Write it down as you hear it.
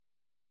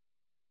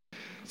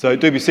So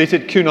do be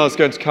seated. Kunar's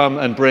going to come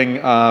and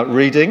bring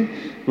reading.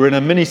 We're in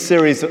a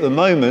mini-series at the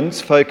moment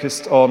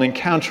focused on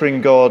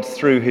encountering God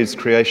through his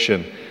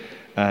creation.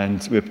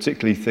 And we're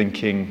particularly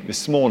thinking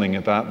this morning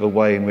about the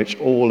way in which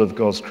all of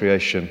God's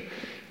creation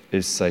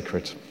is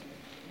sacred.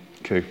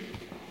 Ku.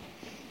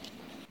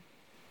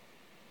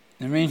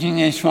 The reading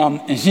is from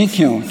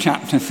Ezekiel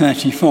chapter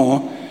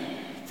 34,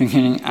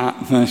 beginning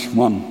at verse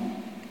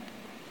 1.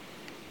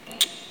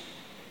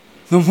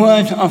 The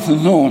word of the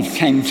Lord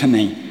came to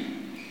me.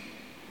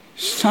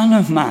 Son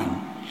of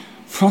man,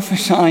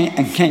 prophesy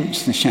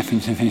against the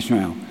shepherds of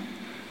Israel.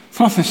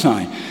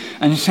 Prophesy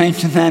and say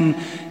to them,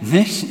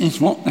 this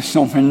is what the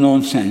sovereign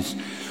Lord says.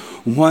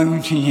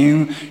 Woe to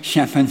you,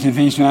 shepherds of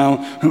Israel,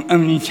 who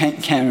only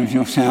take care of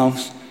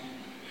yourselves.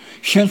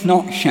 Should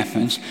not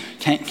shepherds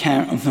take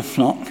care of the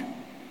flock?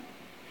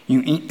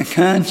 You eat the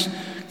curds,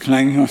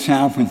 clothe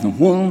yourself with the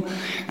wool,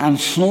 and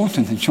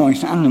slaughter the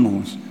choice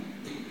animals.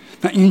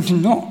 But you do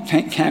not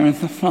take care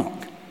of the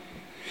flock.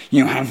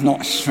 You have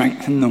not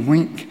strengthened the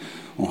weak,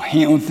 or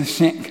healed the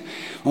sick,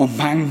 or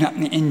bound up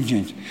the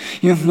injured.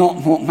 You have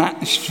not brought back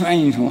the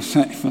strays or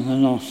searched for the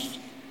lost.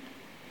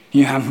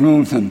 You have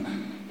ruled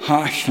them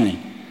harshly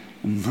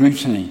and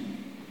brutally.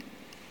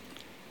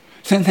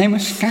 So they were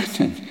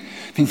scattered,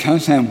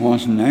 because there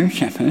was no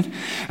shepherd,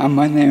 and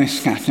when they were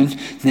scattered,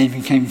 they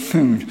became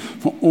food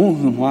for all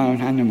the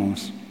wild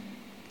animals.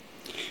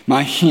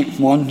 My sheep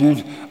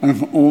wandered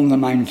over all the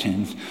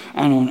mountains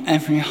and on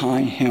every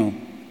high hill.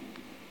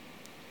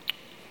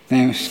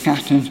 They were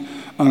scattered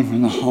over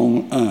the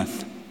whole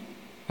earth,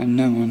 and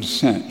no one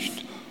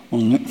searched or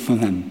looked for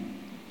them.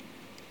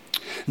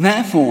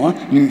 Therefore,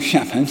 you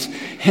shepherds,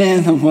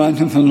 hear the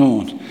word of the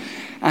Lord.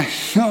 As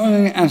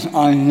surely as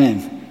I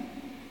live,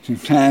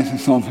 declares the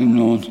sovereign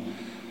Lord,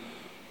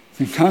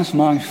 because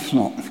my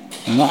flock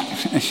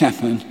lacks a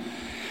shepherd,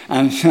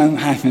 and so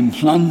has been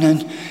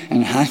plundered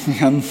and has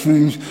become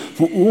food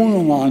for all the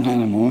wild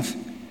animals,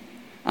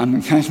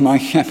 and because my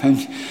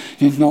shepherds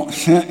did not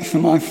search for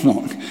my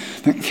flock,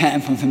 but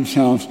cared for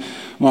themselves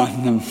rather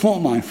than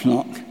for my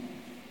flock,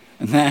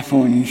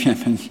 therefore, you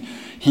shepherds,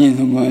 hear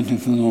the word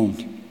of the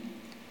Lord.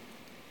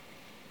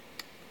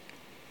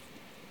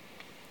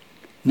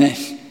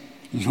 This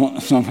is what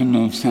the sovereign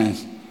Lord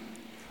says.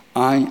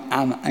 I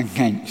am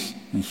against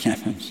the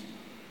shepherds,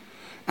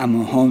 and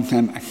will hold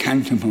them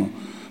accountable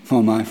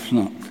for my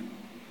flock.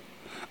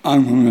 I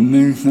will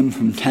remove them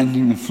from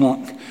tending the flock,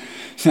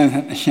 so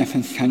that the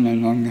shepherds can no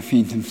longer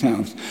feed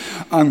themselves.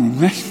 I will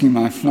rescue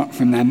my flock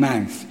from their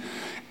mouths,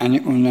 and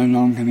it will no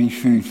longer be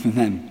food for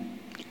them.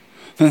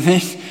 For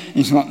this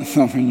is what the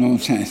sovereign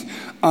Lord says.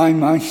 I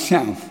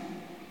myself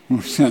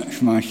will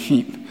search my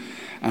sheep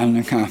and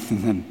look after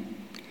them.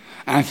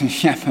 As a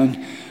shepherd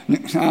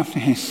looks after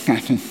his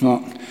scattered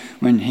flock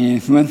when he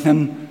is with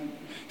them,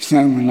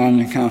 so will I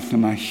look after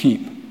my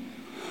sheep.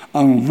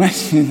 I will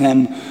rescue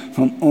them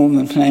from all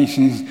the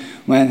places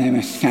where they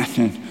were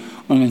scattered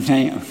on a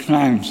day of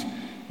clouds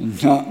and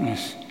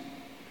darkness.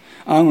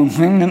 I will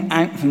bring them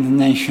out from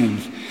the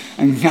nations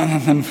and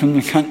gather them from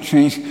the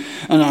countries,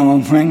 and I will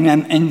bring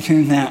them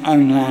into their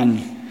own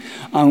land.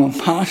 I will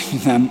pasture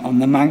them on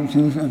the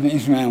mountains of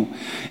Israel,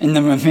 in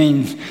the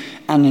ravines,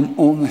 and in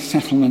all the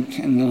settlements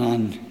in the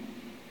land.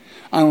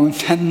 I will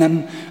tend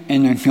them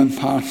in a good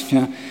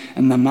pasture,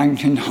 and the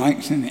mountain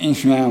heights of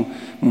Israel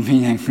will be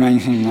their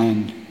grazing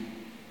land.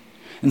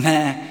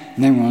 There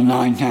they will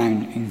lie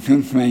down in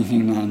good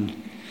grazing land,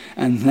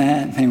 and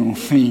there they will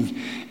feed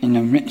in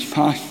a rich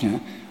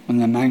pasture on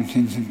the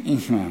mountains of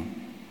Israel.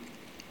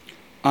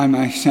 I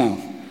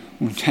myself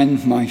will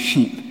tend my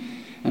sheep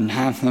and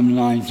have them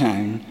lie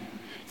down,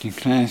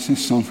 declares the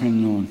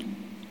sovereign Lord.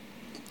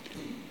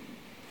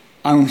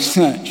 I will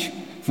search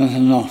for the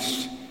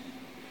lost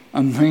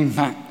and bring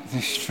back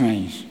the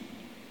strays.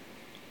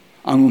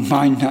 I will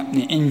bind up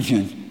the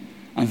injured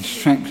and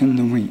strengthen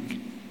the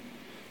weak.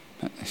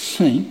 But the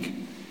sleek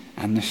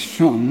and the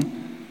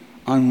strong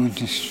I will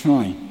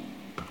destroy.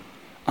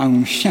 I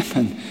will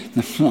shepherd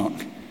the flock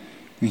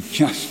with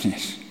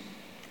justice.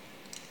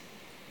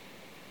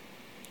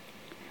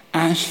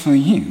 As for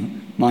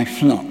you, my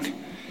flock,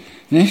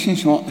 this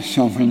is what the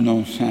sovereign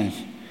Lord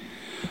says.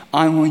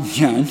 I will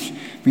judge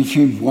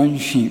between one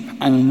sheep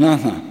and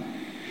another,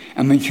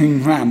 and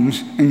between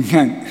rams and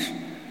goats.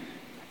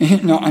 Is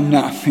it not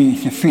enough for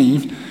you to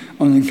feed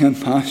on the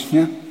good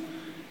pasture?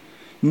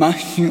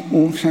 Must you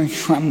also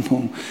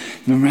trample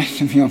the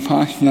rest of your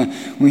pasture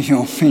with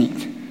your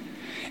feet?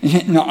 Is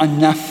it not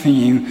enough for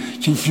you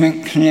to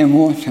drink clear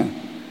water?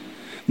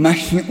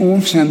 Must you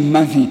also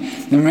muddy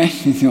the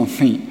rest of your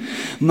feet?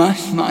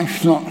 Must my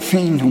flock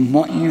feed on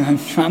what you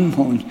have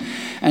trampled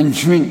and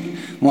drink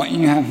what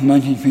you have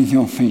muddied with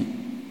your feet?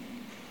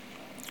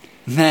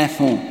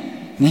 Therefore,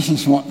 this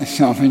is what the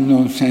sovereign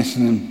Lord says to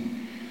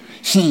them.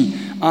 See,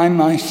 I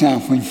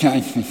myself will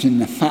judge between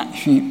the fat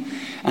sheep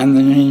and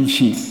the lean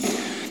sheep,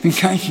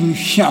 because you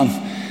shove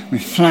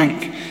with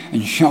flank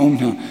and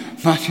shoulder,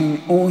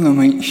 butting all the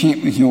weak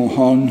sheep with your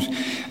horns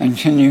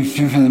until you've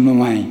driven them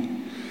away.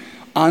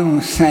 I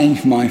will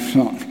save my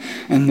flock,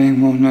 and they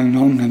will no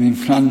longer be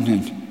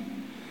plundered.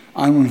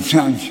 I will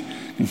judge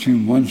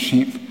between one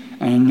sheep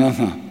and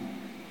another.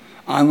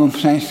 I will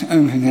place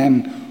over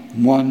them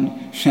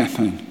one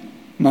shepherd,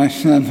 my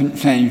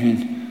servant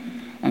David,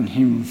 and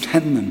he will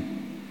tend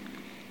them.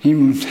 He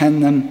will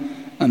tend them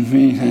and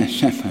be their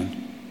shepherd.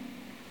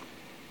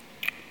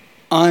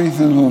 I,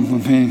 the Lord, will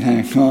be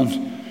their God,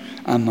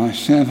 and my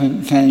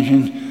servant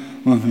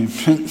David will be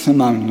prince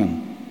among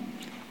them.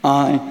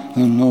 I,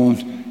 the Lord,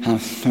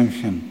 have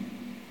spoken.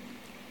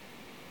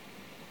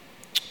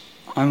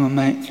 I will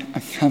make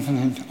a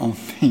covenant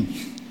of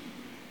peace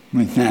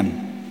with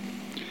them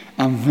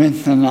and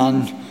with the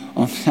land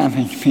of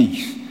savage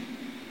peace,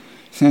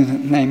 so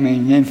that they may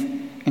live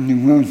in the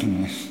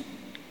wilderness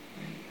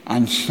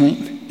and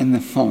sleep in the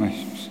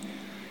forests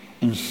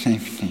in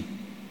safety.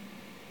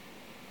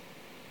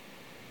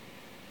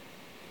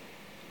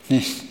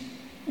 This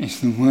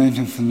is the word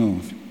of the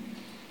Lord.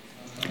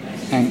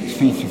 Thanks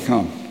be to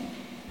God.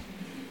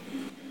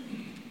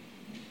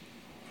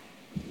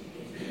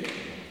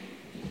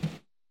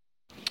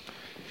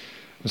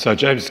 So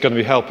James is going to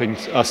be helping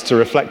us to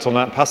reflect on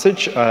that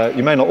passage.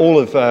 You may not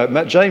all have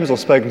met James or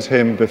spoken to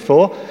him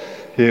before.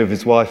 He and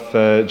his wife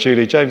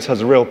Julie. James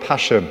has a real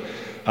passion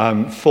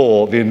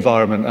for the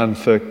environment and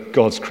for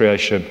God's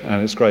creation,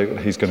 and it's great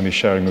that he's going to be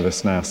sharing with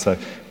us now. So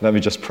let me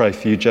just pray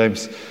for you,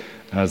 James,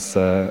 as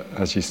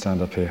you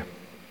stand up here.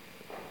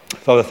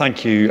 Father,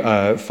 thank you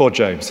for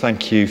James.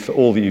 Thank you for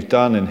all that you've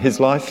done in his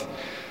life,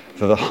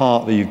 for the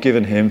heart that you've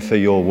given him for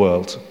your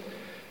world.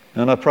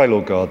 And I pray,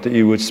 Lord God, that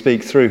you would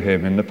speak through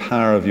him in the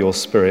power of your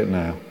Spirit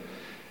now.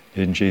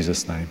 In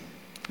Jesus' name.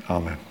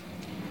 Amen.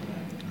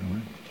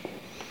 Amen.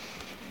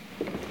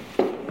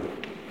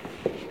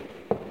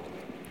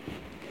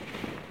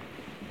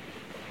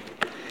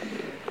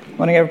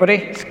 Morning, everybody.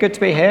 It's good to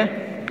be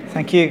here.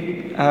 Thank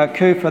you,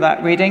 Ku, for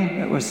that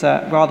reading. It was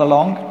rather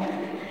long.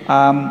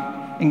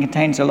 It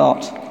contains a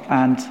lot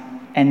and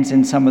ends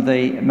in some of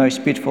the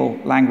most beautiful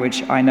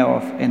language I know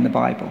of in the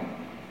Bible.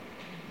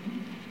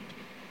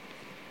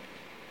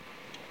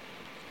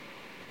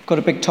 Got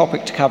a big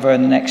topic to cover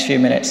in the next few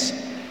minutes.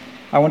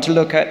 I want to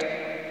look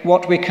at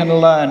what we can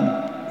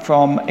learn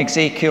from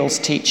Ezekiel's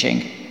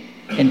teaching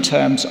in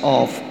terms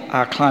of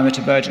our climate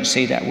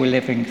emergency that we're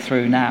living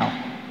through now.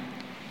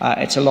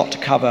 It's a lot to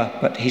cover,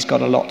 but he's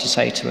got a lot to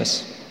say to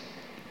us.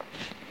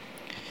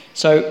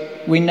 So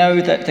we know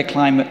that the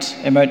climate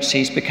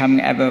emergency is becoming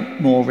ever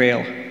more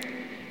real.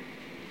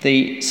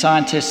 The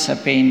scientists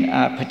have been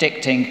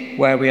predicting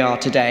where we are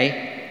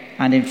today,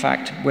 and in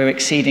fact, we're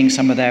exceeding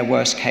some of their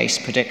worst case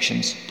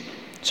predictions.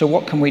 So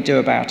what can we do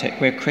about it?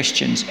 We're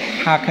Christians.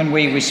 How can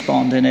we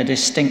respond in a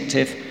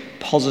distinctive,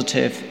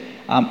 positive,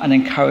 and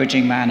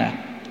encouraging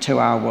manner to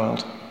our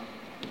world?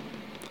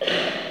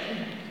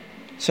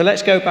 So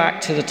let's go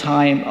back to the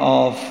time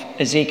of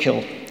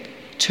Ezekiel,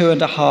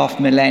 2.5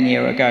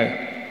 millennia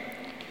ago.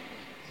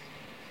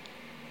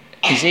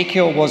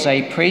 Ezekiel was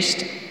a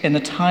priest in the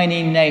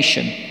tiny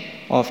nation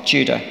of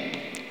Judah,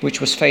 which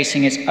was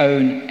facing its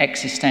own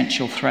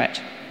existential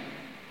threat.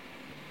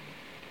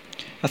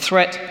 A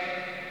threat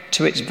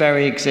to its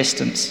very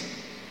existence,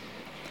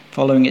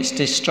 following its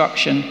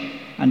destruction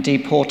and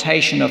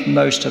deportation of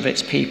most of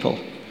its people,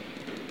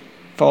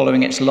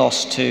 following its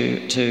loss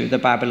to the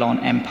Babylon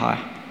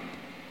Empire.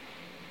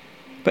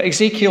 But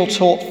Ezekiel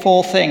taught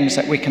 4 things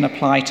that we can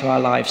apply to our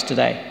lives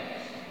today.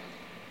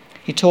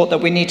 He taught that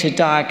we need to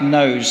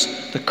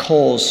diagnose the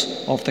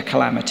cause of the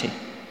calamity.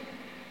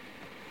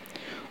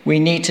 We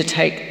need to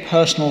take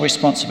personal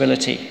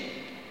responsibility,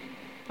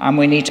 and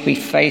we need to be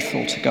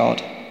faithful to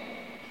God.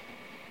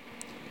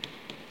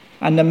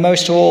 And then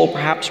most of all,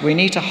 perhaps, we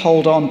need to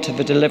hold on to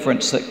the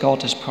deliverance that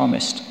God has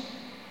promised,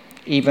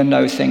 even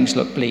though things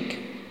look bleak.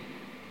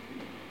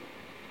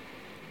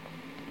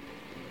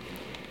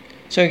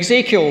 So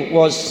Ezekiel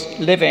was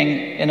living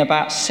in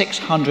about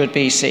 600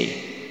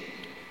 BC,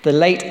 the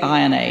late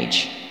Iron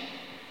Age.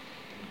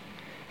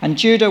 And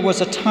Judah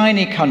was a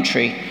tiny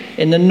country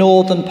in the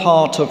northern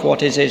part of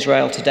what is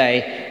Israel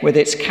today, with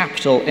its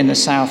capital in the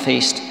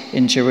southeast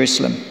in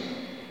Jerusalem.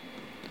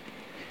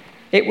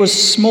 It was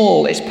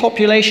small. Its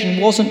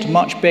population wasn't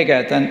much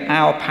bigger than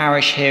our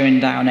parish here in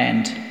Down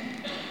End.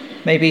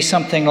 Maybe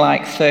something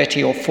like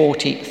 30 or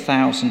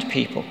 40,000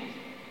 people.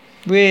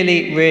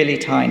 Really, really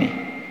tiny.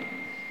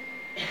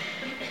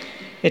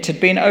 It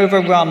had been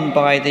overrun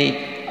by the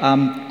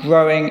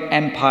growing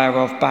empire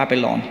of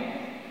Babylon,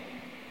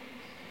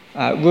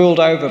 ruled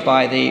over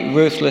by the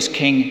ruthless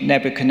king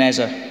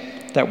Nebuchadnezzar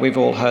that we've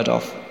all heard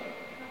of.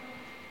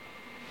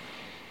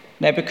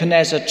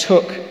 Nebuchadnezzar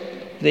took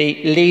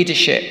the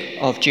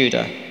leadership of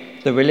Judah,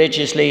 the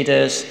religious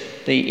leaders,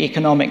 the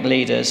economic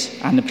leaders,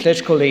 and the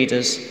political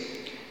leaders,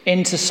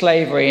 into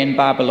slavery in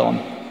Babylon,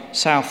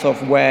 south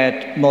of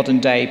where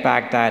modern-day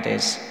Baghdad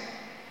is.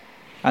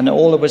 And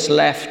all that was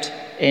left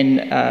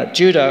in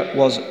Judah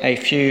was a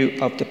few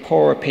of the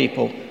poorer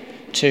people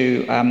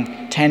to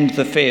tend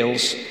the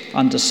fields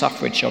under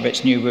suffrage of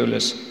its new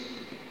rulers.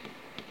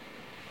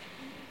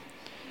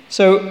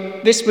 So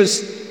this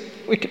was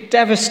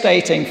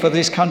devastating for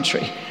this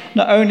country.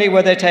 Not only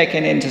were they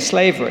taken into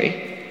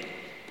slavery,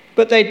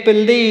 But they'd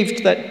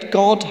believed that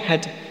God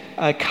had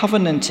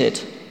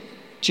covenanted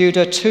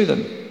Judah to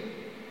them.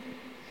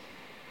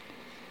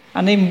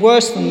 And even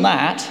worse than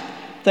that,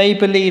 they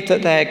believed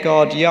that their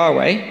God,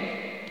 Yahweh,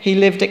 he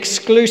lived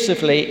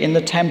exclusively in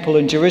the temple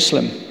in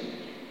Jerusalem.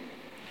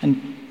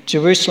 And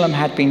Jerusalem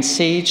had been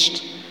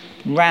sieged,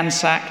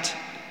 ransacked,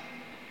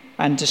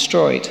 and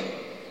destroyed.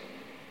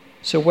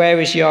 So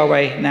where is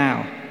Yahweh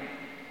now?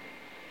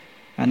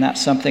 And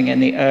that's something in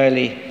the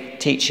early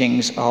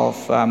teachings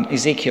of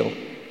Ezekiel.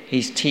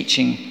 He's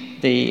teaching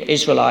the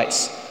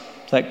Israelites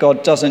that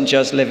God doesn't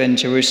just live in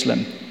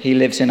Jerusalem. He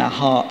lives in our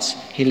hearts.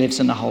 He lives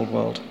in the whole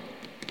world.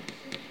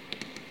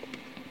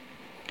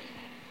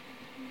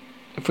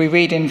 If we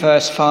read in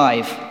verse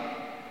 5,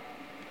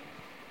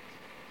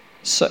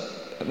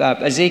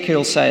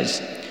 Ezekiel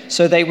says,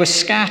 "So they were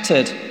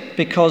scattered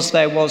because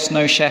there was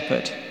no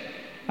shepherd.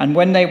 And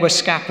when they were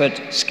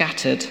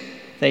scattered,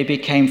 they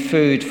became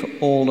food for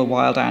all the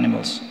wild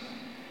animals.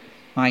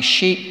 My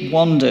sheep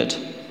wandered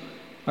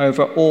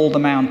over all the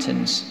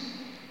mountains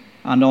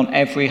and on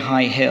every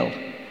high hill.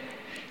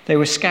 They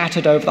were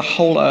scattered over the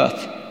whole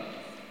earth,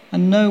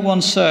 and no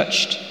one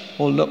searched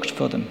or looked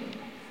for them."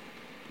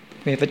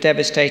 We have a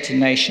devastated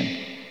nation.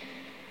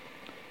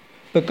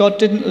 But God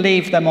didn't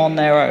leave them on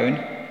their own.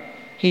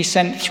 He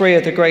sent 3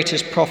 of the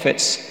greatest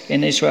prophets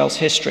in Israel's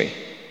history,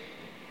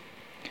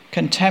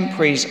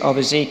 contemporaries of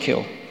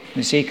Ezekiel.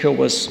 Ezekiel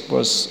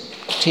was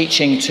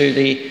teaching to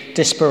the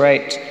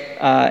disparate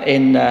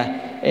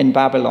in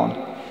Babylon.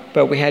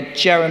 But we had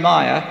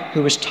Jeremiah,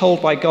 who was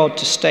told by God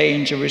to stay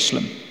in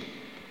Jerusalem.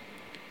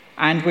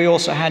 And we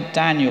also had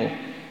Daniel,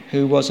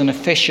 who was an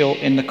official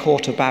in the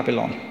court of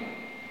Babylon.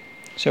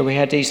 So we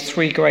had these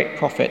 3 great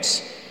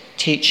prophets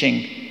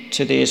teaching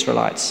to the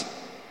Israelites.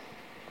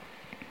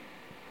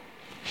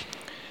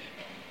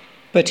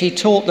 But he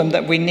taught them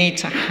that we need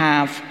to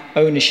have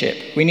ownership.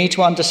 We need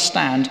to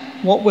understand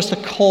what was the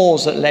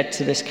cause that led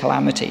to this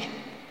calamity.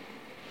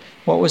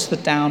 What was the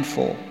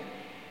downfall?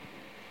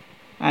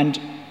 And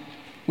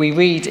we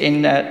read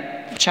in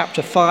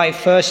chapter 5,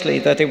 firstly,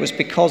 that it was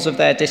because of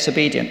their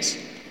disobedience.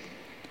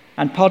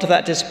 And part of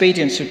that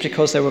disobedience was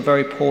because they were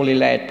very poorly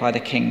led by the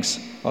kings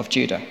of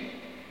Judah.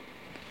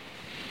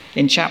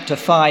 In chapter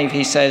 5,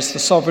 he says, "The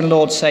sovereign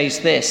Lord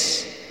says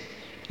this,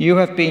 you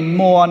have been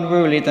more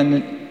unruly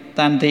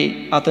than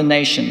the other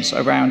nations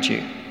around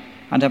you,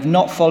 and have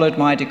not followed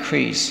my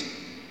decrees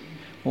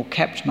or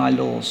kept my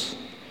laws.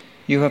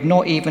 You have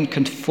not even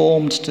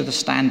conformed to the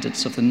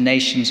standards of the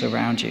nations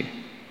around you."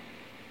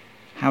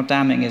 How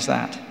damning is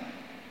that?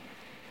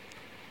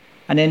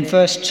 And in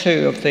verse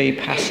 2 of the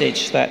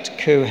passage that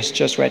Ku has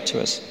just read to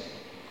us,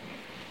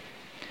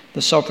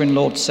 the sovereign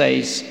Lord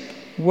says,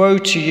 "Woe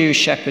to you,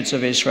 shepherds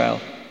of Israel,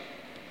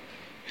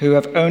 who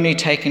have only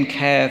taken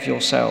care of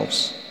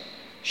yourselves.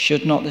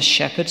 Should not the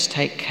shepherds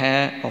take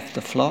care of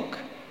the flock?"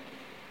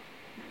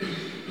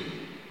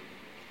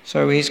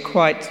 So he's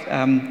quite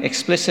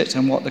explicit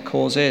on what the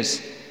cause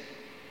is.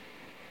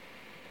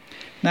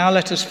 Now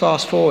let us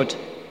fast forward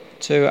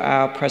to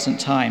our present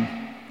time,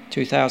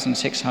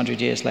 2,600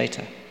 years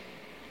later.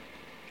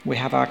 We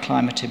have our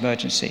climate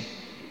emergency.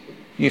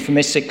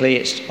 Euphemistically,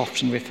 it's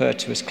often referred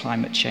to as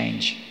climate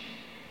change.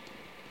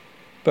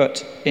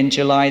 But in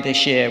July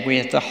this year, we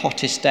had the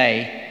hottest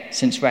day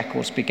since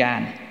records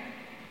began.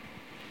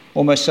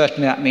 Almost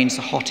certainly that means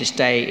the hottest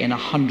day in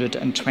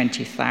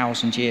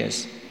 120,000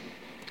 years.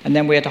 And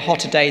then we had a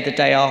hotter day the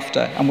day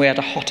after, and we had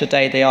a hotter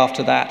day the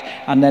after that,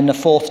 and then the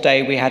 4th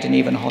day we had an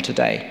even hotter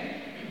day.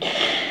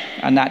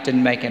 And that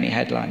didn't make any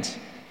headlines.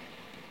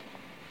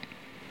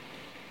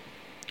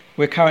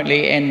 We're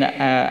currently in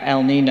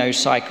El Nino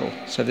cycle.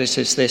 So this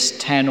is this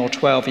 10 or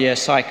 12-year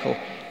cycle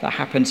that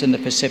happens in the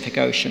Pacific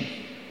Ocean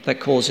that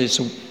causes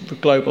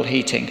global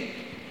heating.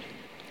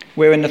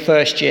 We're in the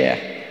 1st year.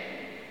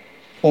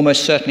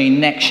 Almost certainly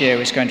next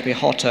year is going to be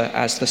hotter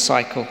as the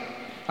cycle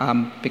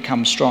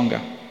becomes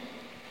stronger.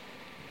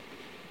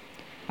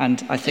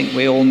 And I think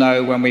we all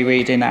know when we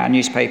read in our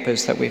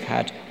newspapers that we've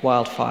had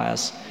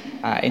wildfires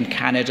in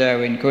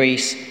Canada, in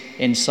Greece,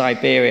 in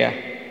Siberia.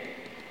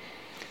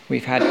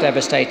 We've had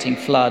devastating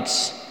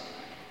floods.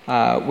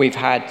 We've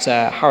had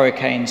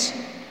hurricanes,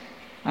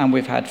 and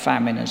we've had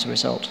famine as a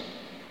result.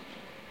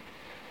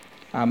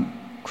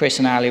 Chris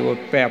and Ali will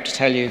be able to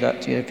tell you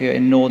that if you're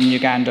in northern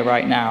Uganda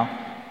right now,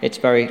 it's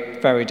very,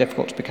 very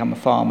difficult to become a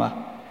farmer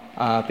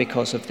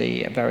because of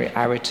the very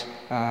arid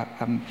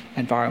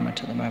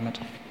environment at the moment,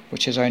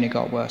 which has only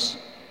got worse.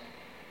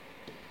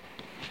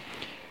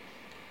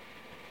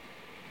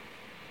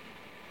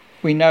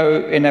 We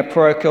know in a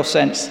parochial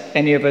sense,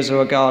 any of us who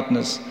are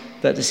gardeners,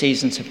 that the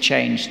seasons have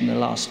changed in the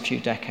last few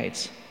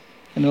decades.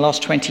 In the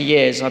last 20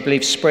 years, I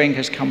believe spring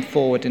has come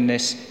forward in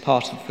this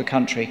part of the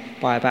country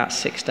by about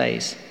 6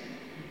 days,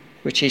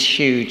 which is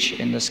huge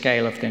in the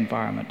scale of the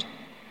environment.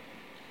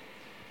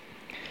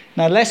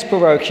 Now, less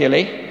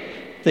parochially,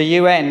 the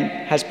UN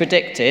has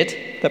predicted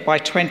that by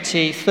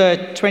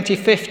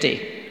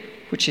 2050,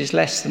 which is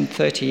less than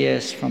 30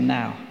 years from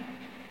now,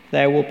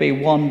 there will be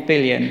 1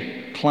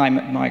 billion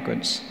climate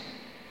migrants.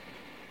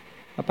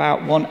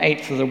 about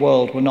 1/8 of the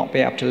world will not be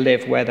able to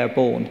live where they're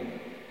born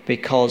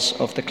because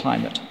of the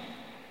climate.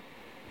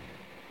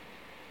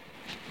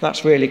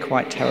 That's really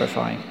quite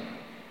terrifying.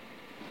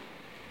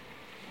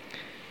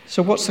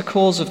 So what's the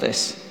cause of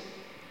this?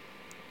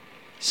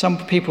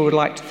 Some people would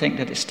like to think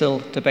that it's still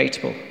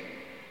debatable.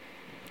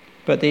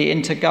 But the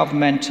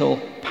Intergovernmental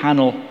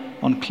Panel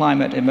on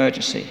Climate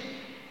Emergency,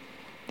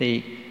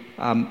 the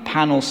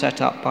panel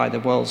set up by the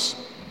world's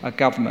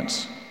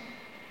governments,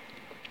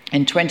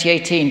 in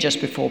 2018,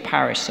 just before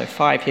Paris, so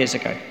 5 years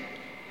ago,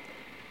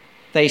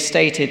 they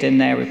stated in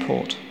their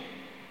report,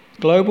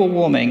 global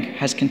warming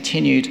has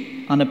continued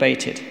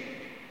unabated,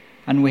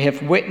 and we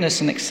have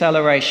witnessed an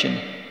acceleration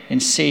in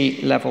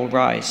sea level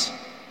rise.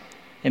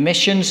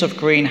 Emissions of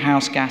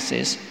greenhouse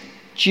gases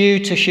due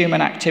to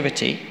human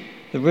activity,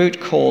 the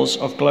root cause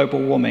of global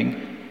warming,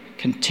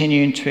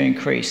 continuing to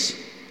increase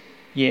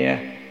year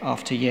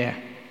after year.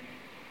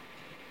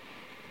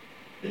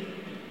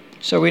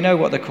 So we know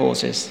what the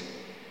cause is.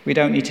 We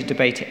don't need to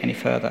debate it any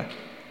further.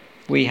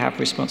 We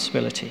have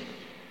responsibility.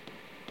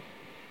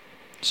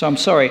 So I'm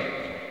sorry,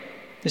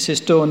 this is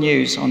Dawn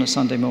News on a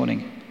Sunday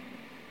morning.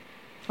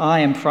 I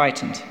am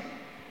frightened.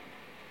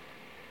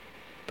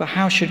 But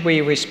how should we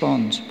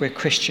respond? We're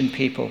Christian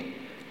people.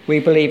 We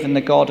believe in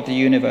the God of the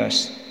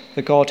universe,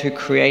 the God who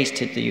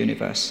created the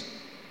universe.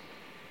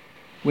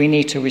 We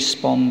need to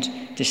respond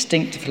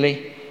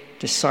distinctively,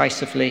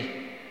 decisively,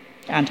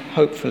 and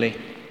hopefully.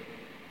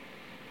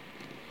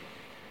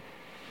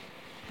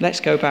 Let's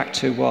go back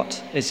to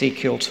what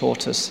Ezekiel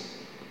taught us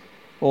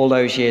all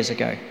those years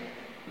ago.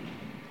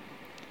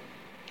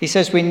 He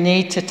says we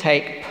need to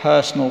take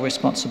personal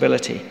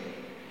responsibility.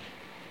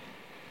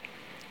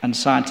 And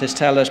scientists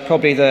tell us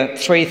probably the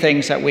 3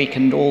 things that we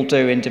can all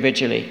do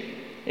individually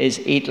is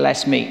eat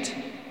less meat,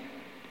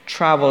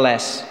 travel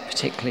less,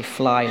 particularly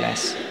fly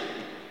less,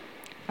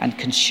 and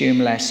consume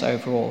less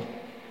overall.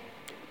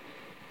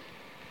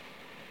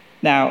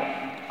 Now,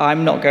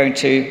 I'm not going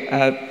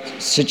to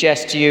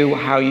suggest to you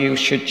how you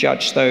should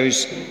judge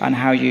those and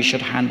how you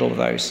should handle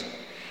those.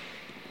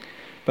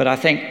 But I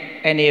think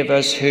any of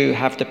us who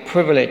have the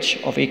privilege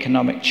of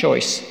economic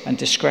choice and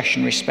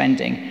discretionary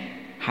spending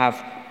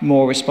have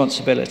more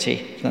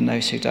responsibility than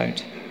those who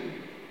don't.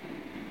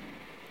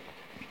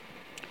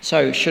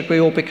 So, should we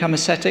all become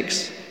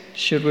ascetics?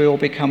 Should we all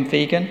become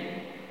vegan?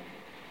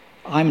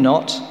 I'm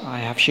not. I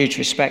have huge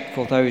respect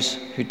for those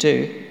who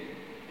do.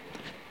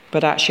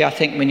 But actually, I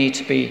think we need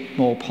to be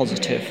more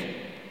positive.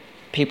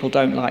 People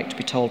don't like to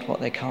be told what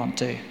they can't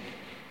do.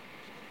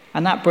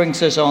 And that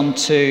brings us on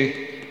to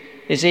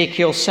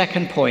Ezekiel's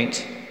second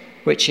point,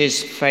 which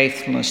is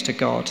faithfulness to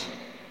God.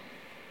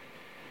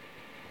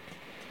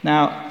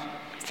 Now,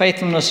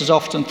 faithfulness is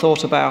often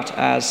thought about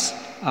as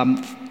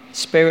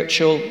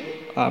spiritual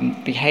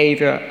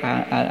behavior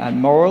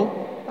and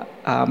moral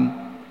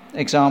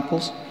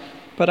examples,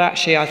 but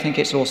actually I think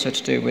it's also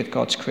to do with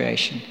God's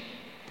creation.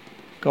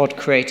 God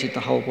created the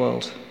whole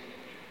world.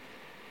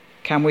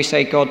 Can we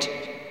say God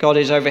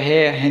is over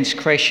here, his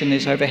creation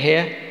is over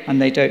here,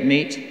 and they don't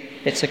meet?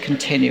 It's a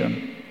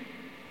continuum.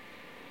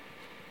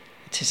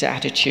 It's his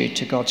attitude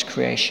to God's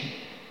creation.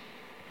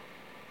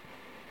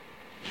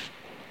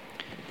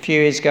 A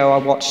few years ago, I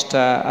watched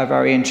a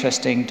very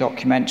interesting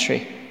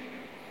documentary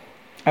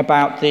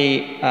about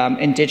the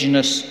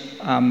indigenous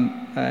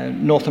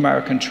North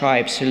American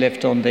tribes who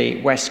lived on the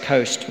west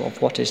coast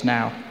of what is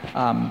now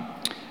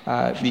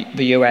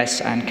the US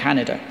and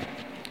Canada.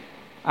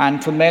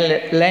 And for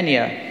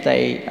millennia,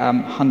 they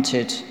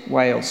hunted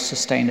whales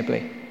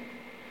sustainably.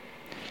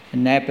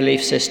 In their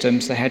belief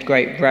systems, they had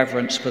great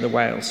reverence for the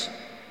whales.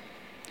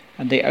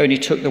 And they only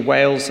took the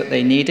whales that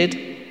they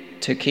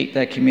needed to keep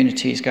their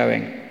communities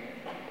going.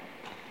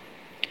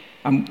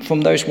 And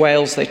from those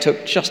whales, they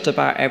took just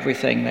about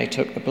everything. They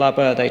took the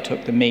blubber, they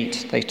took the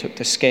meat, they took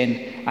the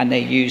skin, and they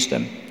used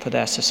them for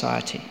their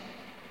society.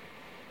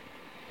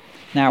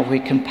 Now, we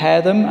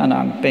compare them, and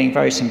I'm being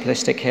very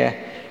simplistic here,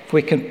 if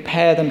we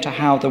compare them to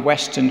how the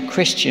Western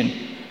Christian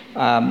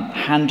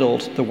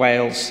handled the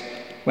whales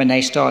when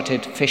they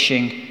started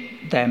fishing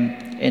them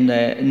in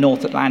the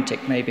North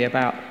Atlantic maybe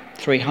about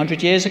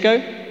 300 years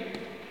ago,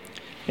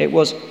 it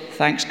was,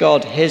 thanks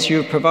God, here's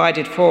you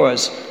provided for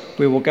us,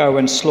 we will go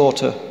and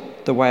slaughter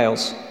the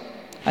whales.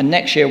 And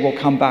next year we'll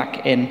come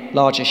back in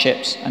larger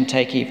ships and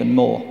take even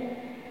more.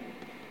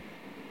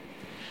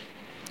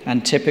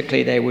 And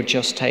typically they would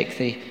just take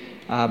the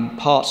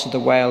parts of the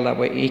whale that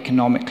were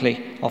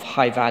economically of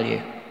high value,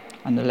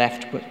 and the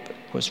rest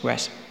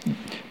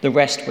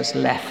was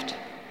left.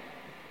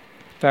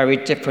 Very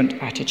different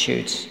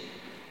attitudes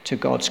to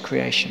God's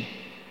creation.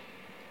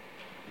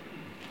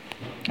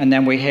 And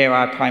then we hear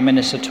our Prime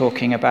Minister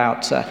talking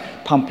about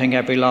pumping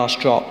every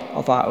last drop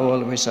of our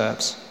oil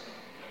reserves.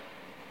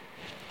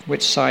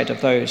 Which side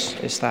of those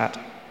is that?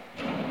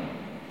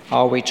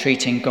 Are we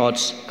treating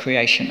God's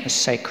creation as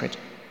sacred?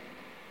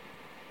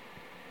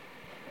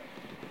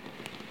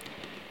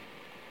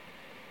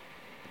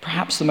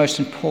 Perhaps the most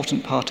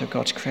important part of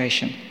God's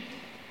creation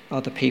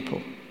are the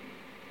people.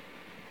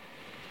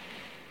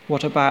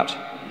 What about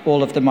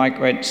all of the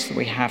migrants that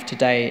we have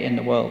today in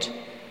the world?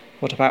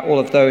 What about all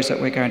of those that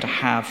we're going to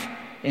have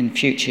in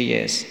future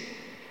years?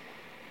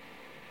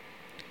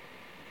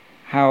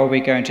 How are we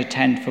going to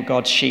tend for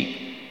God's sheep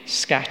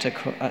scattered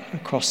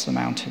across the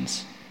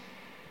mountains?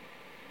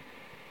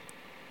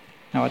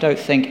 Now, I don't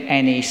think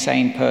any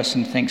sane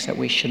person thinks that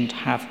we shouldn't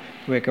have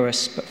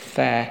rigorous but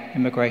fair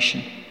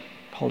immigration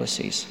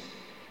policies.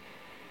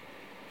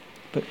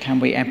 But can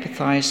we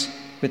empathize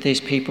with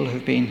these people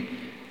who've been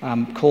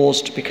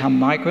caused to become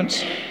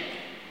migrants?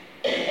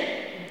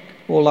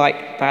 Or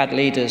like bad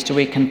leaders, do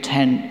we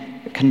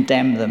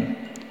condemn them?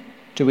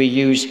 Do we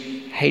use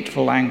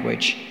hateful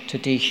language to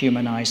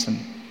dehumanize them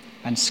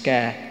and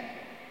scare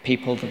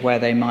people where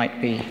they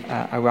might be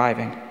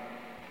arriving?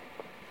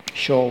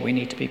 Sure, we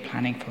need to be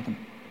planning for them.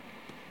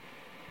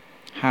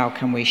 How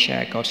can we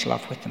share God's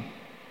love with them?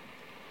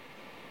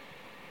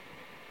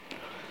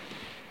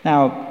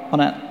 Now,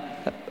 on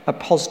a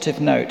positive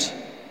note,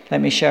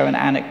 let me share an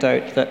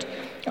anecdote that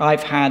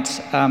I've had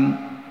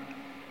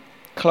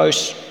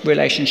close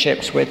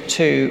relationships with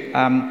two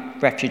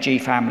refugee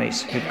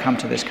families who've come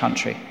to this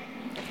country.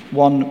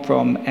 One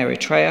from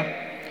Eritrea,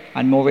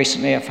 and more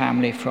recently a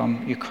family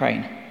from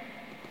Ukraine.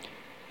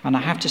 And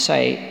I have to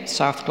say,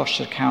 South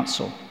Gloucestershire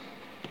Council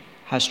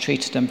has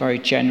treated them very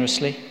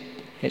generously.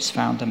 It's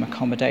found them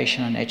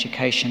accommodation and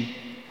education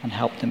and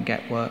helped them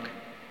get work.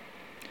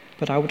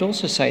 But I would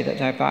also say that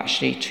they've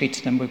actually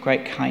treated them with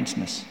great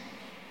kindness,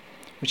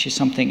 which is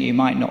something you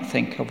might not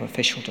think of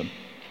officialdom.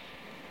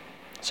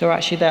 So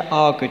actually there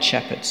are good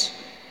shepherds,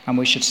 and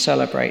we should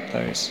celebrate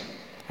those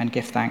and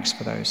give thanks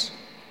for those.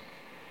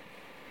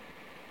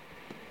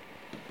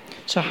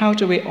 So how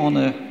do we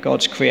honour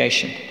God's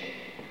creation?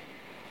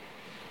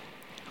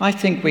 I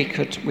think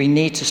we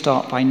need to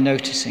start by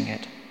noticing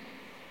it.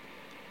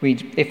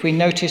 If we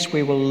notice,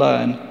 we will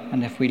learn,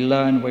 and if we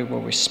learn, we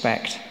will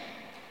respect.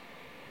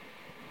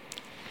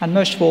 And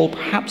most of all,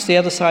 perhaps the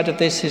other side of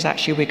this is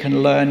actually we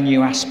can learn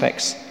new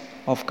aspects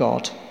of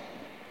God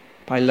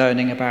by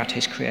learning about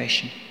his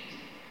creation.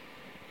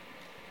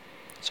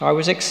 So I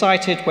was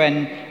excited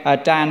when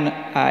Dan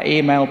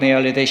emailed me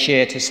earlier this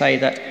year to say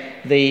that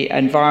the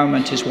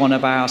environment is one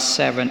of our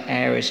 7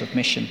 areas of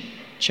mission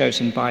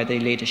chosen by the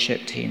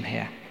leadership team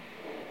here.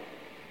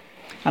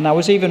 And I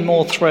was even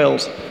more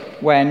thrilled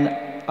when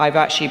I've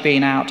actually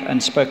been out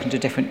and spoken to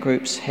different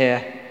groups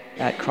here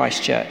at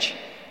Christchurch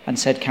and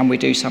said, can we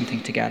do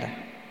something together?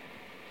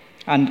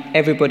 And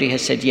everybody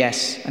has said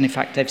yes, and in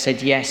fact they've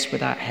said yes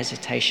without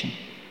hesitation.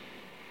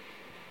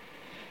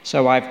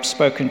 So I've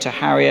spoken to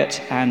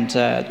Harriet and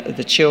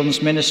the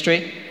children's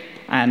ministry,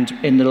 and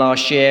in the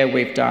last year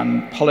we've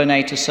done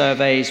pollinator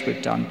surveys,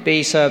 we've done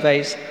bee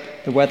surveys.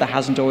 The weather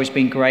hasn't always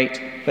been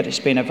great, but it's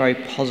been a very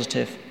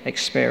positive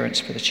experience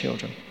for the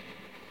children.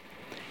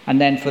 And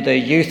then for the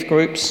youth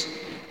groups,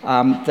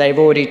 they've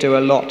already do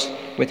a lot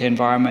with the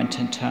environment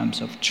in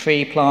terms of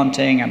tree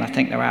planting, and I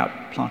think they're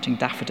out planting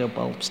daffodil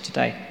bulbs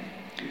today.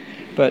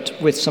 But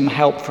with some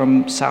help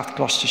from South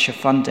Gloucestershire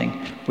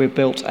funding, we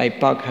built a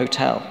bug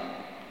hotel,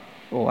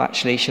 or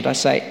actually, should I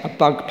say, a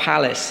bug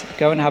palace.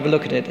 Go and have a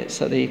look at it.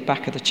 It's at the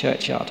back of the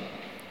churchyard.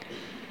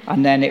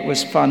 And then it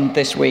was fun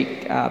this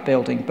week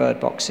building bird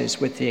boxes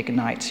with the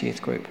Ignite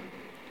youth group,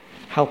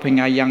 helping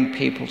our young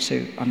people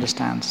to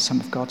understand some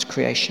of God's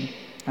creation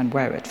and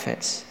where it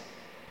fits.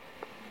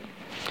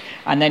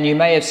 And then you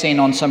may have seen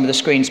on some of the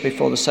screens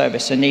before the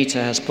service, Anita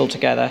has pulled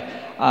together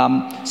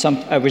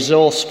a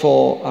resource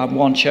for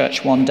One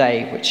Church, One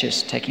Day, which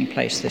is taking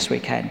place this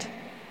weekend,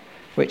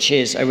 which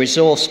is a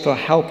resource for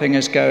helping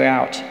us go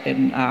out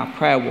in our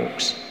prayer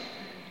walks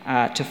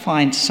to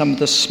find some of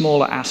the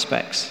smaller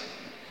aspects.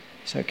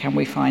 So can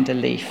we find a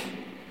leaf?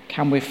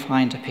 Can we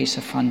find a piece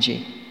of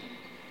fungi?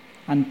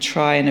 And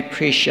try and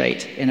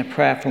appreciate in a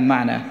prayerful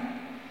manner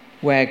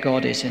where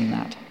God is in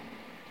that.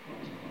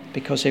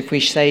 Because if we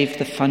save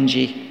the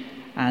fungi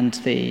and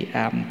the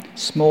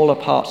smaller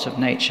parts of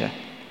nature,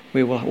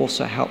 we will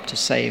also help to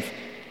save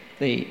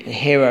the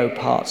hero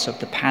parts of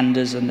the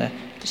pandas and the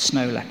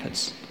snow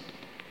leopards.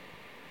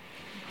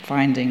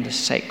 Finding the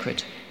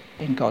sacred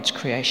in God's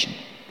creation.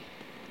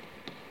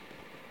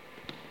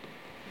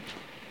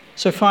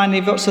 So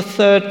finally, what's the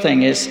third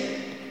thing is,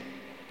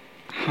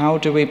 how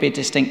do we be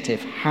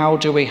distinctive? How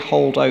do we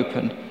hold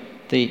open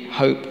the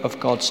hope of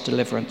God's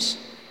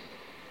deliverance?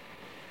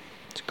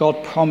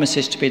 God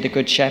promises to be the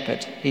good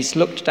shepherd. He's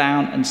looked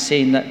down and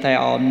seen that there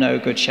are no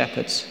good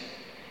shepherds.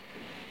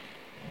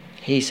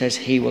 He says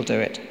he will do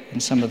it, in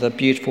some of the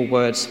beautiful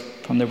words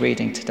from the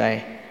reading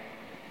today.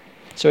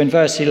 So in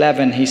verse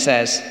 11 he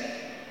says,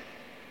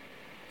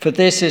 "For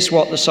this is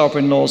what the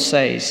sovereign Lord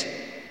says,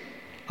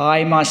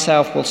 I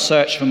myself will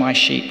search for my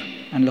sheep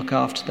and look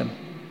after them.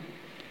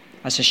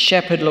 As a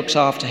shepherd looks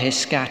after his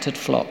scattered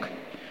flock,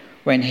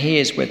 when he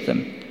is with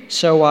them,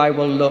 so I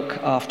will look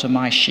after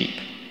my sheep.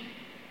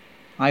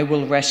 I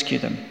will rescue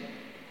them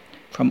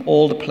from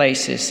all the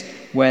places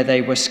where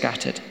they were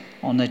scattered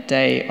on the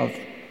day of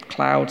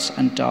clouds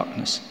and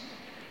darkness.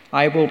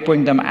 I will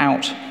bring them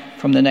out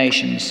from the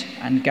nations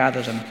and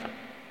gather them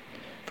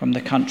from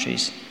the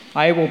countries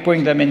I will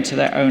bring them into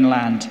their own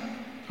land.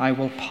 I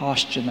will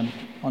pasture them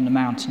on the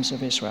mountains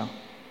of Israel.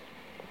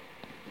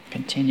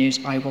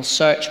 Continues, I will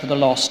search for the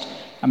lost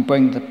and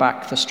bring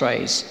back the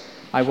strays.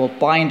 I will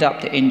bind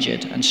up the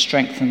injured and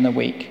strengthen the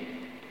weak.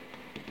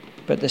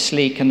 But the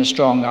sleek and the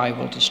strong I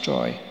will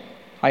destroy.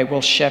 I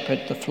will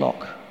shepherd the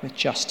flock with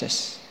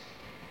justice.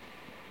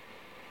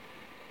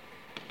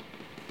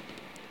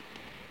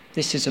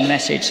 This is a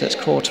message that's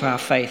core to our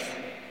faith.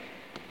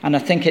 And I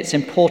think it's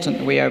important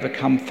that we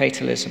overcome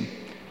fatalism,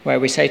 where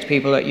we say to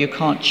people that you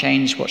can't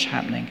change what's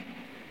happening.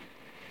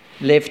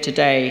 Live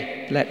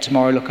today, let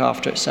tomorrow look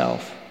after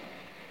itself.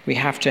 We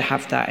have to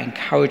have that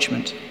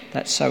encouragement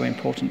that's so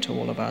important to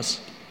all of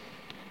us.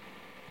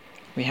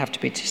 We have to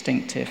be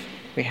distinctive.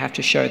 We have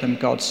to show them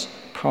God's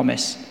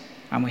promise,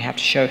 and we have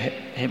to show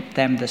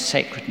them the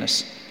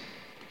sacredness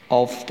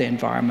of the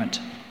environment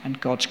and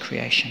God's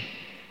creation.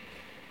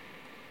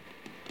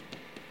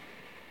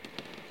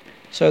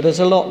 So there's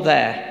a lot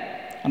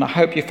there, and I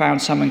hope you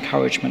found some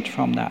encouragement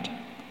from that.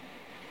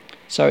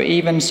 So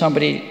even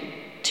somebody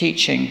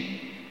teaching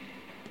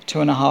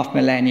 2.5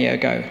 millennia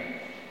ago,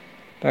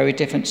 very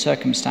different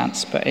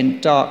circumstance, but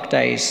in dark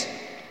days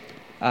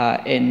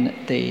in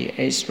the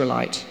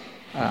Israelite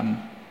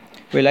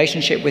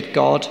relationship with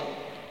God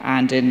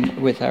and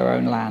with their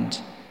own land.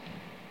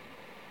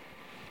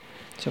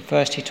 So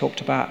first he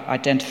talked about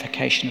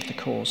identification of the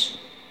cause,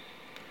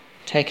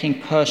 taking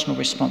personal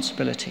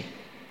responsibility.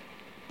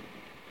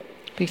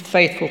 Be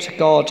faithful to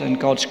God and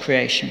God's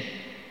creation,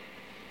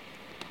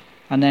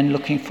 and then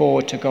looking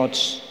forward to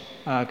God's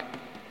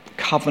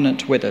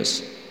covenant with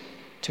us,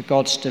 to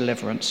God's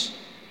deliverance.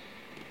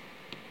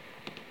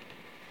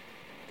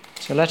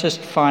 So let us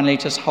finally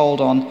just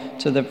hold on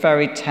to the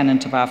very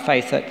tenet of our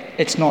faith, that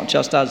it's not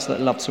just us that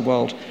loves the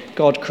world.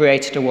 God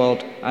created a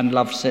world and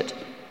loves it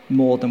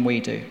more than we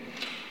do.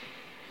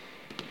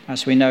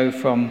 As we know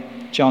from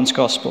John's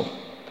Gospel,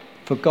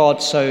 for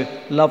God so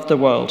loved the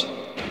world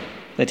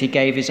that he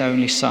gave his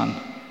only Son,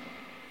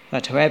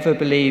 that whoever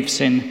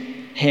believes in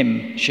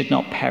him should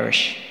not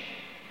perish,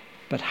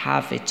 but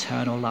have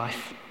eternal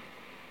life.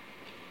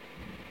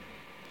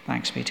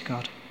 Thanks be to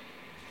God.